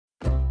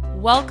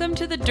Welcome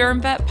to the Derm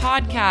Vet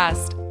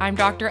Podcast. I'm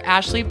Dr.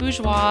 Ashley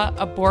Bourgeois,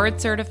 a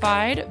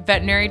board-certified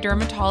veterinary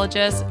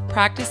dermatologist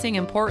practicing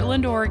in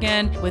Portland,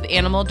 Oregon with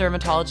animal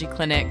dermatology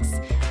clinics.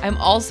 I'm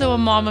also a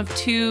mom of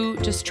two,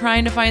 just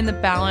trying to find the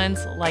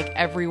balance like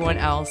everyone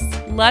else.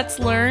 Let's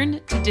learn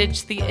to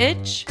ditch the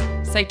itch,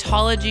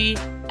 cytology,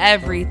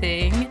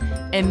 everything,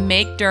 and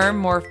make derm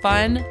more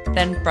fun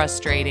than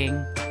frustrating.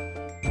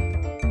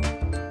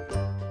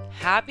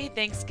 Happy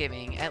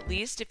Thanksgiving, at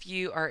least if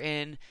you are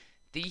in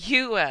the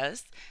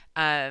U.S.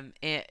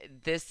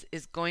 This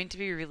is going to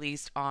be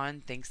released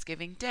on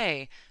Thanksgiving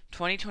Day,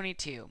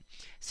 2022.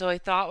 So I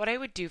thought what I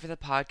would do for the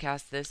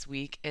podcast this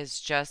week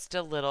is just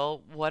a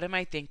little, what am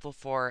I thankful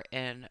for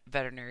in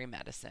veterinary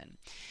medicine?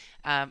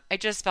 I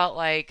just felt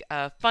like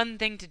a fun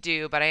thing to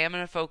do, but I am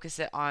going to focus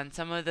it on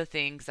some of the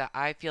things that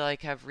I feel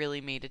like have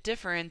really made a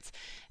difference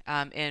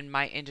in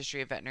my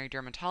industry of veterinary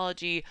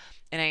dermatology.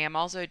 And I am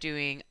also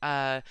doing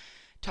a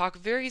talk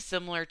very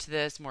similar to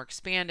this, more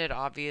expanded,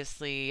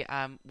 obviously,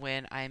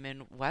 when I'm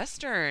in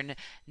Western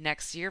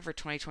next year for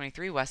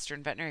 2023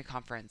 Western Veterinary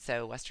Conference.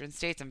 So Western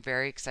States, I'm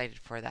very excited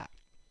for that.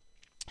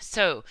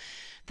 So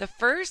the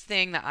first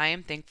thing that I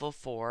am thankful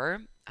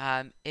for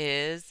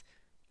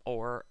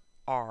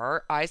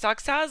are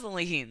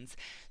isoxazolines.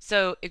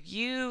 So if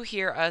you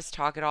hear us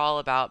talk at all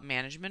about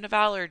management of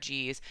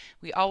allergies,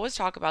 we always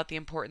talk about the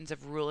importance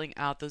of ruling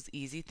out those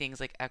easy things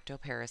like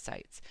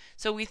ectoparasites.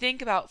 So we think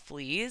about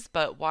fleas,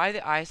 but why the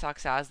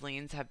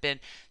isoxazolines have been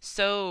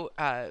so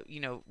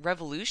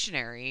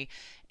revolutionary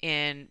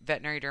in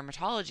veterinary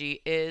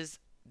dermatology is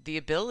the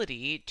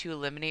ability to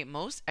eliminate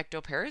most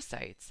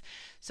ectoparasites.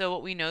 So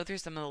what we know through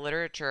some of the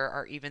literature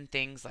are even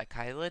things like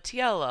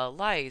Ehrlichia,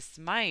 lice,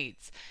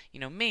 mites,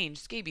 mange,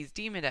 scabies,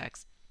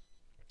 Demodex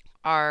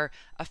are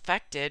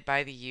affected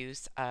by the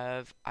use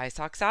of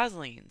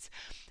isoxazolines.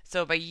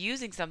 So by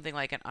using something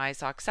like an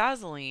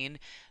isoxazoline,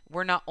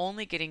 we're not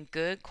only getting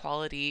good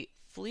quality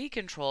flea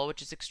control,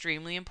 which is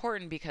extremely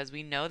important because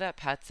we know that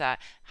pets that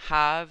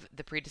have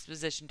the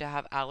predisposition to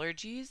have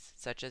allergies,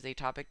 such as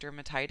atopic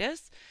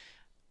dermatitis,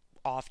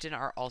 often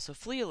are also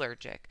flea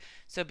allergic.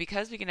 So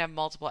because we can have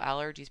multiple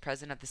allergies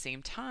present at the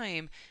same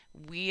time,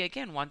 we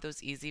again want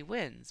those easy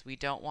wins. We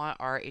don't want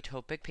our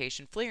atopic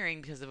patient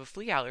flaring because of a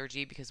flea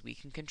allergy because we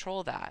can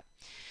control that.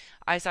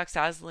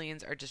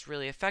 Isoxazolines are just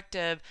really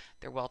effective.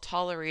 They're well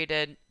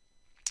tolerated.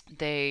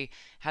 They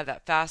have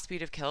that fast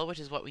speed of kill, which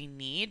is what we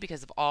need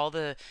because of all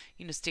the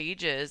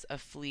stages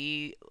of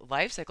flea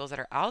life cycles that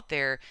are out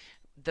there.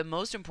 The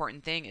most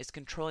important thing is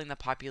controlling the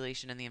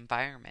population and the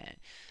environment.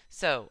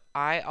 So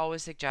I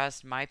always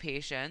suggest my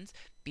patients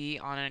be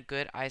on a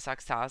good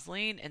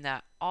isoxazoline and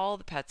that all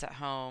the pets at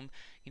home,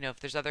 if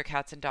there's other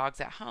cats and dogs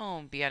at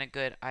home, be on a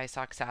good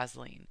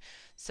isoxazoline.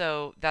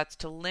 So that's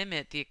to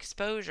limit the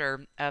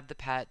exposure of the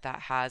pet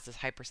that has this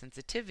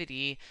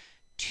hypersensitivity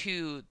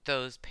to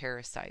those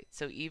parasites.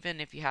 So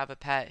even if you have a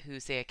pet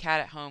who's, say, a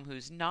cat at home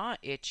who's not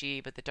itchy,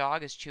 but the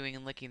dog is chewing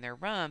and licking their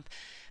rump,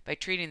 by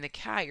treating the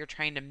cat, you're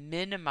trying to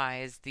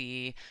minimize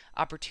the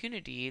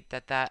opportunity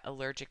that that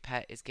allergic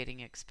pet is getting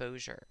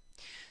exposure.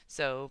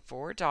 So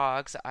for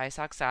dogs,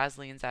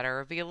 isoxazolines that are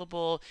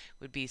available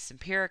would be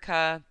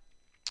Simparica,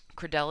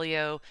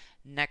 Credelio,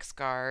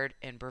 NexGard,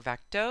 and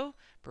Bravecto.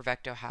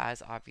 Bravecto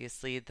has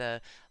obviously the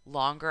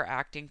longer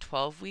acting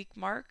 12-week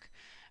mark.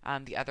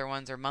 The other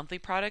ones are monthly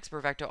products.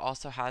 Bravecto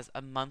also has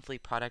a monthly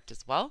product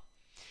as well.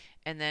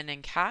 And then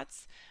in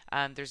cats,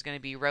 there's going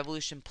to be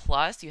Revolution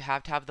Plus. You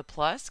have to have the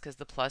plus because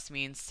the plus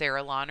means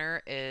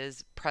Cereloner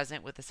is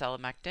present with the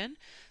selamectin.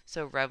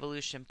 So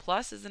Revolution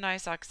Plus is an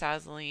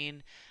isoxazoline,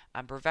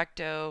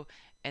 Bravecto,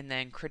 and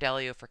then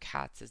Credelio for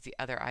cats is the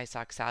other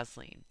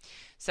isoxazoline.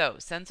 So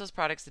since those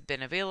products have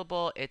been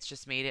available, it's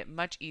just made it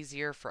much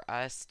easier for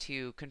us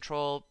to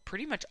control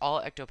pretty much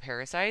all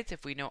ectoparasites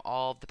if we know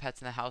all of the pets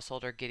in the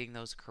household are getting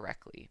those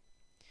correctly.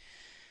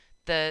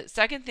 The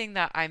second thing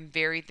that I'm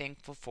very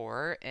thankful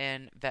for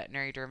in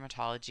veterinary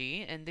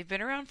dermatology, and they've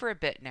been around for a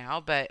bit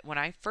now, but when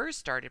I first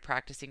started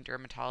practicing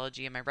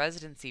dermatology in my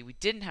residency, we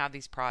didn't have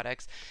these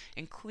products,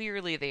 and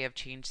clearly they have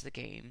changed the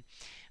game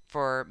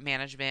for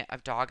management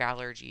of dog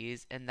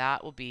allergies, and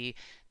that will be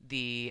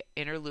the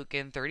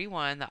interleukin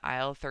 31, the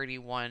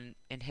IL-31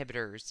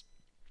 inhibitors,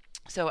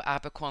 so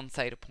Apoquel and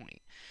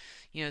Cytopoint.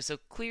 So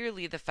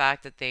clearly the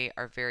fact that they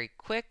are very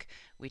quick,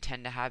 we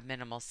tend to have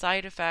minimal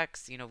side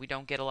effects. We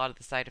don't get a lot of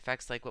the side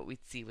effects like what we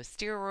see with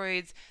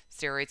steroids.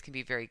 Steroids can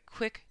be very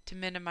quick to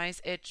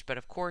minimize itch, but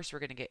of course we're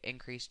going to get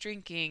increased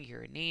drinking,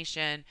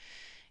 urination.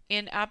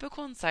 In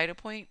Apoquel and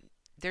Cytopoint,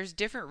 there's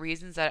different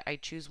reasons that I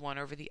choose one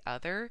over the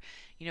other,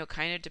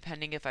 kind of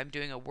depending if I'm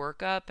doing a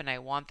workup and I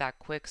want that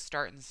quick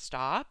start and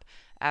stop.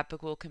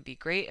 Apoquel can be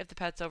great if the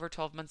pet's over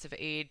 12 months of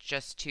age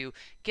just to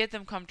get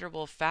them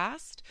comfortable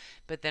fast,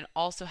 but then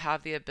also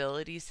have the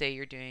ability, say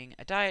you're doing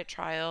a diet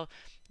trial,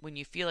 when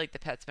you feel like the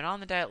pet's been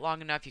on the diet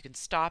long enough, you can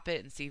stop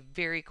it and see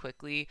very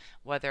quickly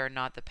whether or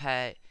not the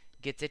pet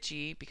gets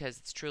itchy because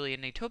it's truly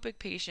an atopic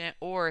patient,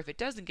 or if it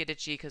doesn't get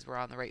itchy because we're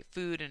on the right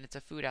food and it's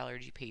a food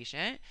allergy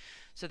patient.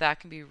 So that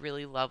can be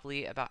really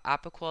lovely about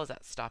Apoquel is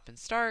that stop and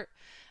start.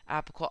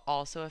 Apoquel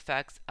also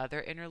affects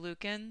other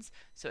interleukins,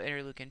 so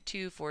interleukin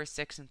 2, 4,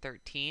 6, and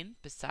 13,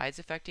 besides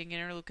affecting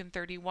interleukin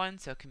 31,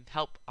 so it can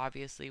help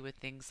obviously with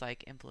things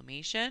like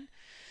inflammation.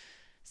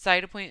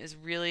 Cytopoint is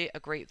really a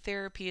great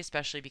therapy,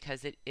 especially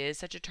because it is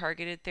such a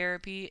targeted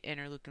therapy.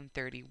 Interleukin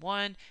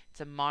 31,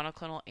 it's a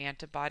monoclonal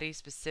antibody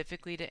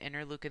specifically to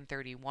interleukin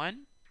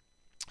 31.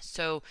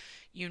 So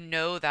you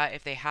know that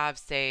if they have,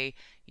 say,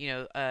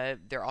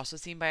 they're also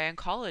seen by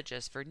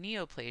oncologists for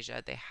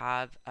neoplasia. They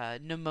have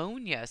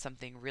pneumonia,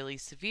 something really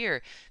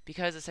severe.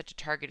 Because it's such a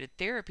targeted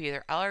therapy,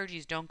 their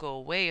allergies don't go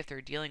away if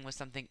they're dealing with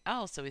something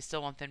else, so we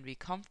still want them to be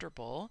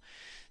comfortable.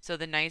 So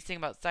the nice thing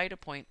about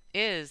Cytopoint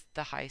is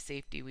the high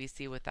safety we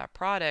see with that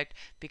product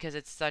because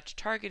it's such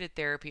targeted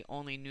therapy,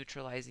 only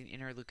neutralizing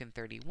interleukin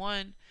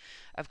 31.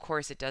 Of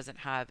course, it doesn't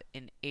have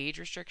an age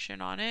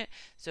restriction on it.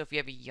 So if you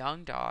have a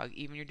young dog,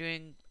 even you're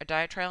doing a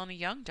diet trial on a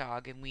young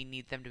dog and we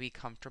need them to be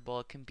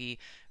comfortable, it can be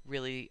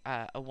really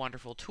a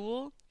wonderful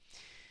tool.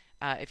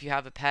 If you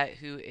have a pet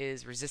who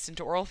is resistant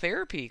to oral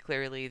therapy,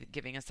 clearly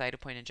giving a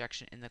Cytopoint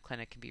injection in the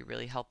clinic can be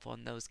really helpful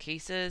in those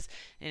cases,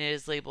 and it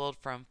is labeled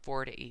from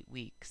 4 to 8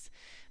 weeks.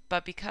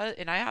 But because,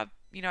 and I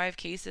have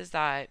cases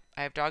that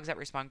I have dogs that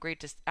respond great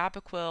to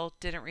Apoquel,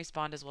 didn't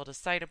respond as well to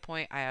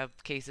Cytopoint. I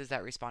have cases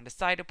that respond to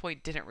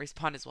Cytopoint, didn't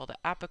respond as well to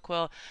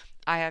Apoquel.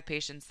 I have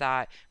patients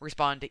that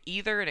respond to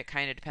either, and it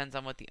kind of depends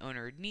on what the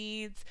owner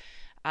needs.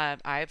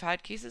 I've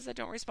had cases that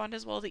don't respond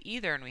as well to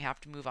either, and we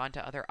have to move on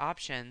to other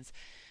options.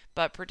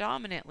 But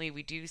predominantly,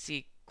 we do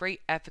see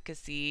great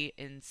efficacy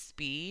in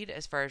speed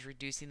as far as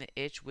reducing the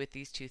itch with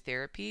these two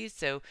therapies.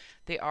 So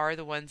they are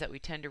the ones that we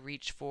tend to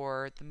reach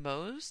for the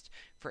most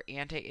for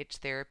anti-itch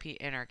therapy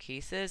in our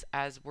cases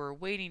as we're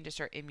waiting to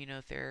start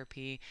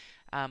immunotherapy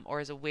or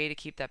as a way to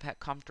keep that pet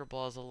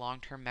comfortable as a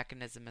long-term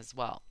mechanism as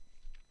well.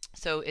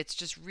 So it's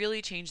just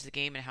really changed the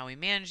game in how we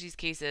manage these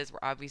cases. We're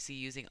obviously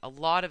using a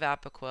lot of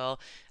Apoquel,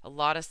 a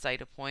lot of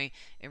Cytopoint,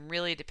 and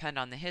really depend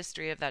on the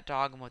history of that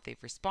dog and what they've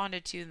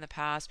responded to in the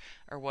past,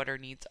 or what our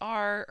needs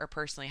are, or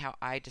personally how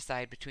I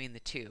decide between the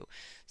two.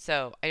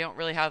 So I don't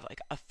really have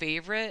like a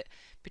favorite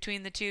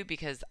between the two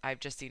because I've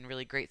just seen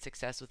really great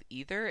success with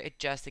either. It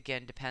just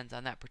again depends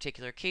on that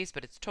particular case,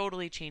 but it's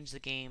totally changed the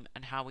game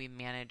on how we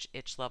manage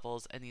itch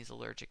levels in these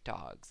allergic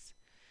dogs.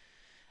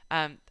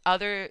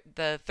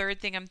 The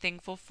third thing I'm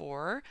thankful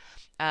for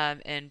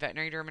in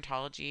veterinary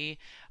dermatology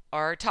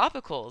are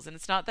topicals. And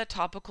it's not that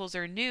topicals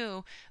are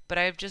new, but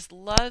I've just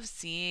loved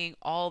seeing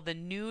all the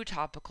new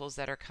topicals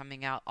that are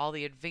coming out, all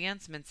the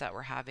advancements that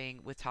we're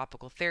having with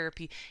topical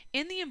therapy,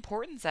 and the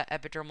importance that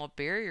epidermal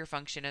barrier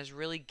function has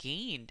really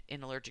gained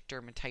in allergic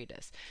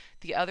dermatitis.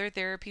 The other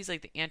therapies,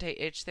 like the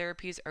anti-itch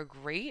therapies, are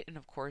great, and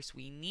of course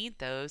we need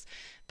those,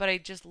 but I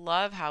just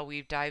love how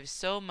we've dived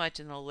so much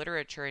in the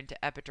literature into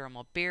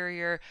epidermal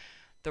barrier,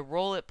 the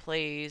role it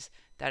plays,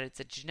 that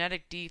it's a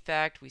genetic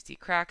defect. We see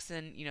cracks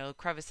and,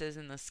 crevices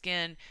in the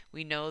skin.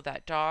 We know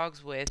that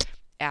dogs with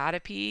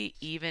atopy,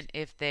 even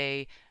if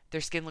their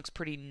skin looks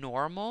pretty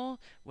normal,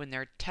 when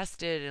they're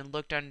tested and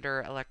looked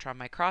under electron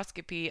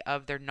microscopy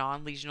of their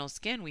non-lesional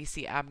skin, we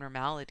see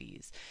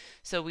abnormalities.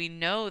 So we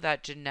know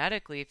that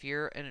genetically, if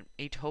you're an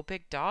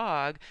atopic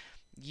dog,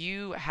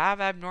 you have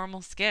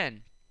abnormal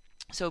skin.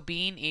 So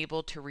being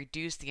able to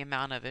reduce the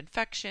amount of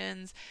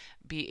infections,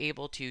 be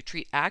able to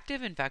treat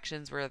active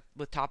infections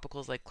with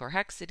topicals like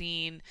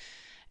chlorhexidine,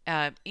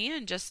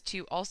 and just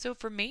to also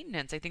for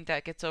maintenance. I think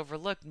that gets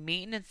overlooked.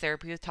 Maintenance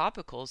therapy with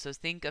topicals. So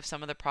think of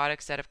some of the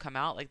products that have come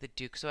out, like the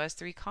Duxo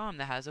S3 Calm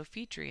that has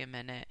Ophitrium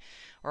in it,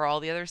 or all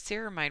the other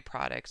ceramide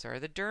products, or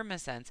the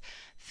Dermasense.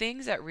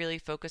 Things that really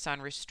focus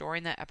on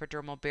restoring that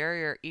epidermal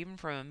barrier, even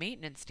from a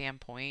maintenance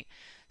standpoint.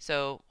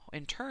 So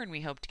in turn,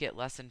 we hope to get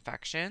less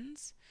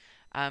infections.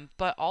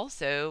 But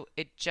also,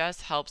 it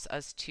just helps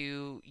us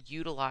to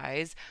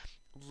utilize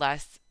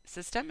less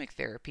systemic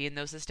therapy. And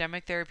though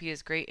systemic therapy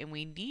is great and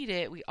we need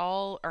it, we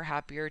all are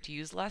happier to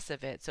use less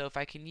of it. So if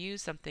I can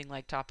use something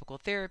like topical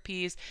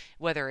therapies,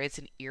 whether it's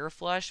an ear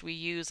flush we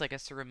use, like a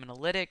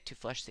ceruminolitics to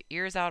flush the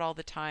ears out all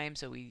the time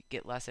so we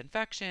get less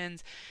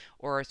infections,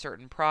 or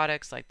certain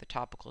products like the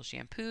topical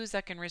shampoos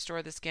that can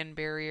restore the skin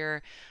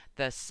barrier,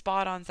 the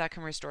spot-ons that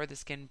can restore the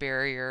skin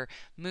barrier,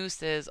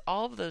 mousses,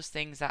 all of those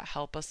things that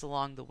help us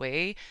along the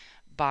way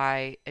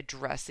by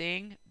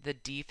addressing the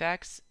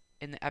defects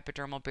in the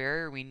epidermal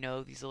barrier we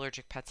know these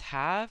allergic pets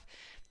have.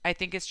 I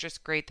think it's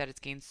just great that it's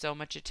gained so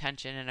much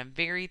attention, and I'm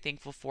very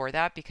thankful for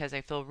that because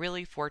I feel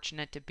really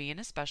fortunate to be in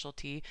a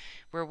specialty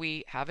where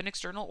we have an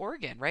external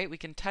organ, right? We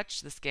can touch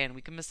the skin,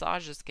 we can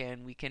massage the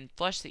skin, we can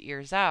flush the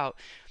ears out.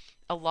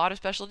 A lot of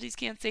specialties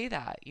can't say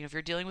that. If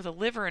you're dealing with a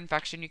liver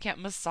infection, you can't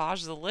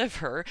massage the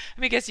liver. I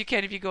mean, I guess you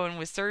can if you go in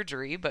with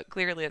surgery, but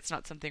clearly it's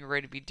not something we're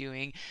going to be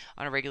doing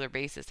on a regular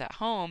basis at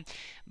home.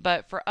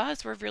 But for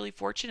us, we're really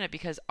fortunate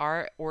because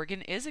our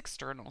organ is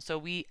external. So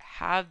we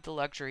have the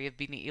luxury of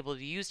being able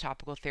to use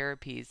topical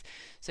therapies.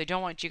 So I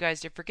don't want you guys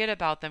to forget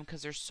about them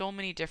because there's so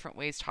many different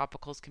ways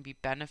topicals can be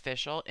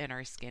beneficial in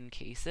our skin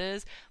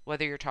cases,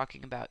 whether you're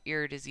talking about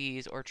ear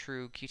disease or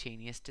true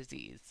cutaneous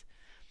disease.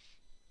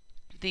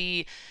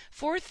 The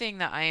fourth thing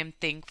that I am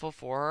thankful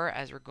for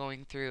as we're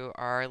going through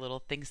our little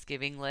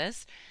Thanksgiving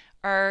list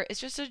is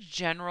just a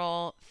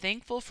general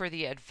thankful for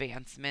the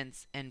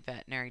advancements in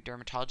veterinary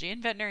dermatology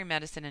and veterinary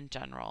medicine in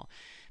general.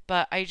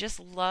 But I just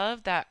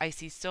love that I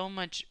see so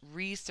much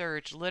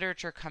research,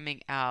 literature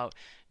coming out,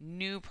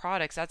 new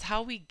products. That's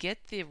how we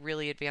get the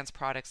really advanced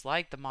products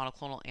like the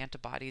monoclonal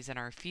antibodies in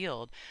our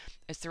field,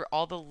 is through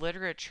all the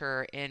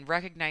literature and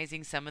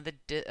recognizing some of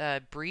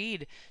the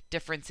breed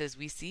differences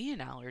we see in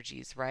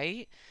allergies,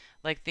 right?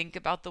 Like think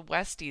about the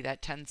Westie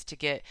that tends to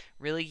get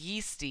really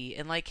yeasty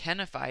and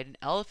lichenified and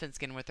elephant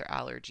skin with their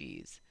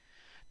allergies.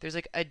 There's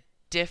like a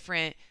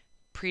different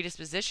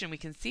predisposition we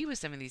can see with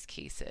some of these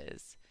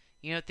cases.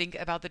 Think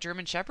about the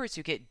German Shepherds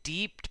who get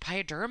deep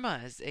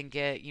pyodermas and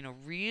get,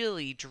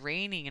 really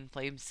draining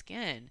inflamed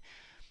skin.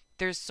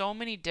 There's so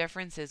many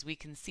differences we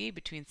can see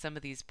between some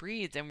of these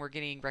breeds, and we're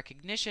getting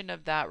recognition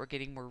of that. We're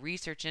getting more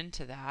research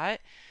into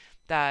that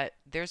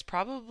there's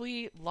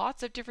probably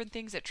lots of different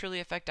things that truly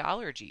affect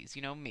allergies.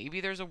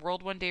 Maybe there's a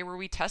world one day where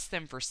we test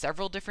them for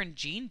several different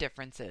gene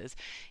differences,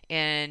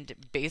 and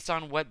based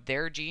on what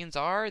their genes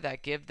are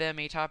that give them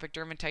atopic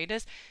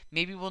dermatitis,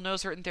 maybe we'll know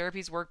certain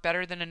therapies work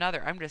better than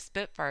another. I'm just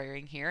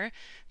spitfiring here,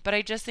 but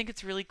I just think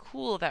it's really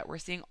cool that we're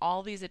seeing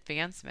all these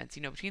advancements,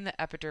 between the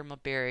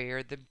epidermal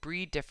barrier, the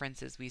breed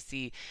differences we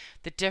see,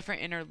 the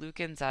different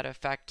interleukins that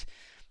affect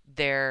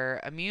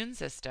their immune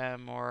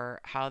system, or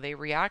how they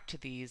react to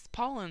these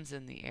pollens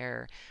in the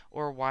air,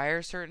 or why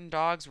are certain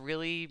dogs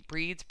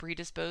breeds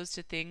predisposed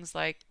to things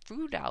like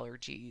food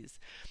allergies.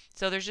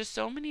 So there's just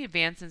so many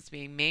advancements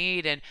being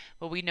made, and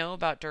what we know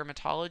about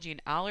dermatology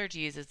and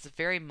allergies is it's a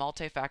very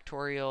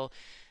multifactorial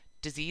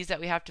disease that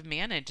we have to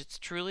manage. It's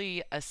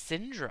truly a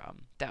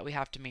syndrome that we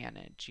have to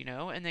manage,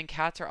 and then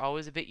cats are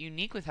always a bit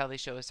unique with how they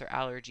show us their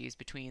allergies.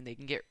 They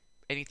can get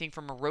anything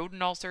from a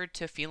rodent ulcer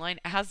to feline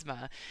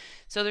asthma.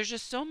 So there's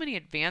just so many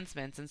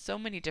advancements and so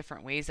many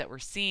different ways that we're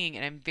seeing,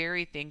 and I'm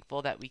very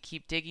thankful that we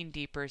keep digging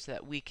deeper so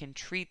that we can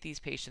treat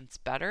these patients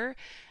better.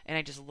 And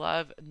I just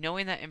love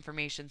knowing that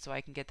information so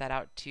I can get that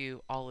out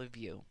to all of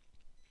you.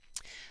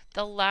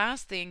 The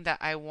last thing that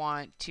I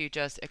want to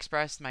just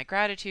express my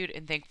gratitude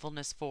and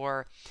thankfulness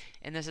for,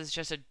 and this is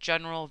just a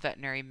general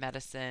veterinary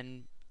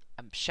medicine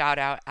shout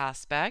out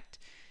aspect,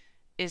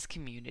 is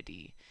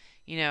community.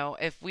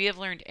 If we have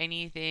learned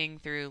anything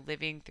through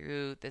living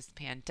through this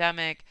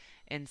pandemic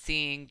and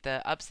seeing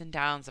the ups and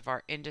downs of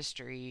our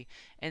industry,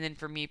 and then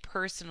for me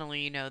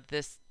personally,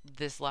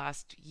 this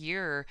last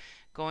year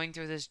going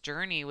through this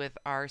journey with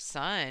our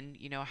son,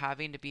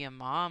 having to be a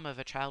mom of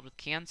a child with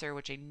cancer,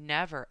 which I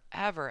never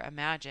ever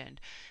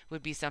imagined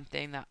would be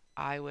something that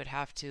I would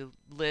have to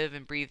live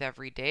and breathe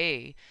every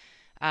day.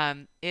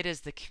 It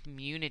is the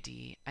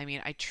community. I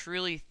mean, I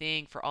truly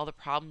think for all the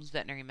problems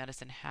veterinary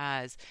medicine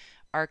has,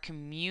 our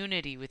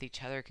community with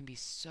each other can be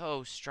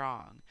so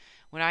strong.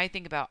 When I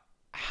think about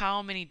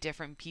how many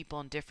different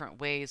people in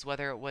different ways,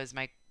 whether it was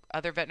my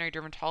other veterinary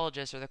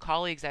dermatologists or the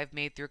colleagues I've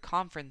made through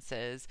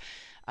conferences,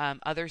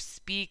 other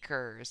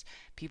speakers,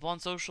 people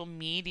on social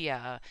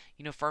media,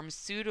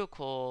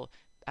 pharmaceutical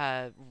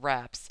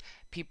reps,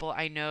 people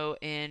I know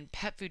in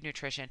pet food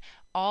nutrition,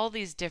 all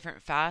these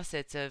different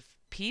facets of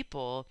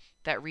people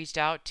that reached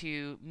out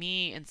to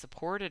me and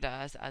supported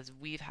us as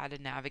we've had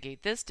to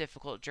navigate this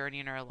difficult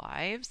journey in our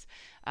lives,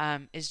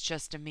 is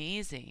just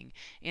amazing.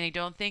 And I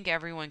don't think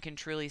everyone can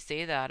truly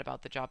say that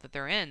about the job that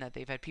they're in, that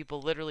they've had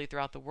people literally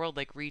throughout the world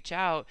reach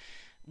out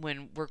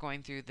when we're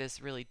going through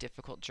this really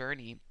difficult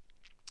journey.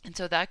 And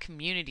so that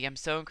community I'm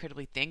so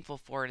incredibly thankful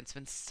for, and it's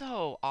been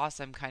so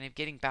awesome kind of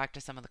getting back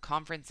to some of the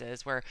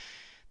conferences where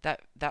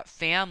that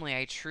family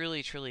I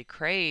truly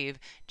crave,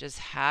 just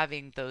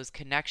having those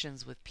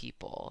connections with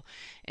people.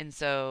 And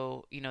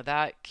so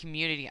that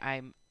community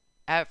I'm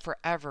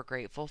forever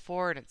grateful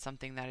for, and it's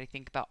something that I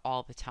think about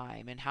all the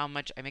time, and how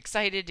much I'm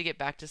excited to get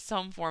back to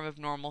some form of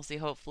normalcy,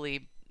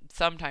 hopefully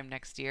sometime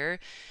next year,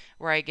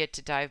 where I get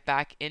to dive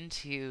back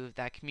into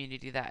that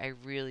community that I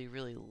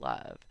really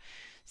love.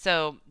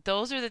 So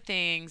those are the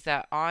things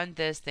that on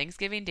this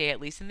Thanksgiving Day, at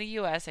least in the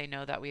U.S., I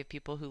know that we have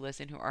people who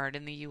listen who aren't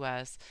in the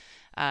U.S.,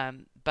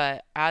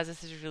 but as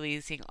this is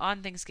releasing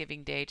on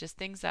Thanksgiving Day, just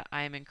things that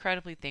I am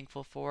incredibly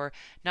thankful for,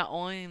 not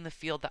only in the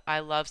field that I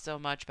love so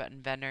much, but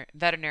in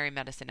veterinary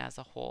medicine as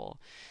a whole.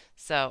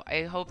 So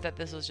I hope that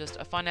this was just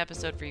a fun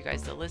episode for you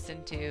guys to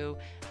listen to.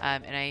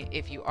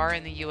 If you are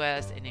in the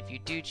U.S. and if you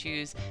do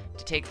choose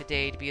to take the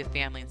day to be with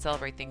family and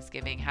celebrate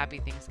Thanksgiving, happy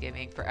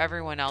Thanksgiving. For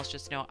everyone else,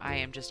 just know I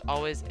am just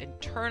always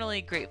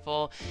eternally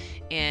grateful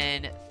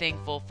and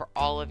thankful for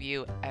all of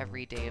you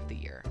every day of the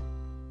year.